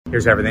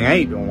Here's everything I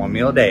eat doing one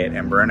meal a day at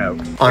Ember and Oak.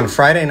 On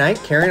Friday night,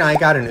 Carrie and I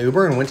got an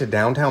Uber and went to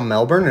downtown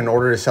Melbourne in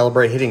order to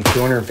celebrate hitting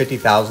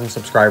 250,000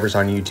 subscribers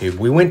on YouTube.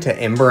 We went to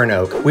Ember and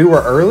Oak. We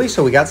were early,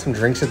 so we got some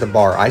drinks at the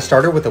bar. I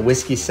started with a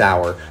whiskey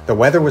sour. The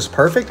weather was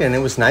perfect and it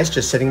was nice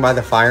just sitting by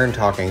the fire and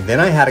talking. Then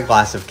I had a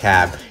glass of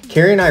cab.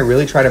 Carrie and I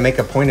really try to make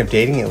a point of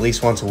dating at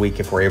least once a week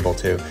if we're able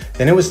to.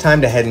 Then it was time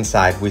to head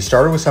inside. We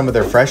started with some of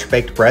their fresh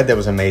baked bread that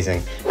was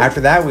amazing.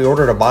 After that, we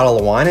ordered a bottle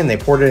of wine and they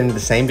poured it into the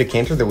same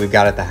decanter that we've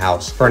got at the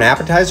house. For an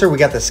appetizer, we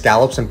got the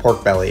scallops and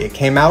pork belly. It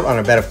came out on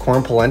a bed of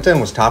corn polenta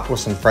and was topped with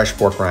some fresh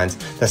pork rinds.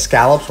 The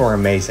scallops were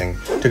amazing.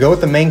 To go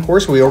with the main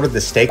course, we ordered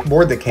the steak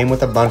board that came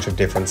with a bunch of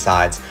different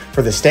sides.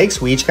 For the steaks,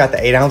 we each got the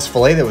 8-ounce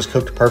filet that was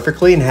cooked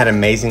perfectly and had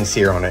amazing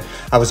sear on it.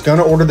 I was going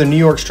to order the New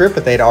York strip,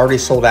 but they'd already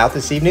sold out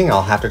this evening.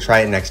 I'll have to try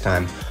it next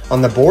time.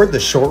 On the board, the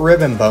short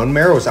rib and bone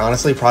marrow was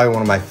honestly probably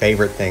one of my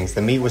favorite things.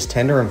 The meat was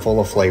tender and full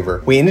of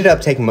flavor. We ended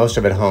up taking most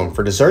of it home.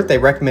 For dessert, they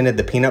recommended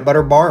the peanut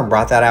butter bar and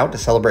brought that out to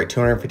celebrate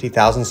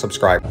 250,000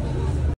 subscribers.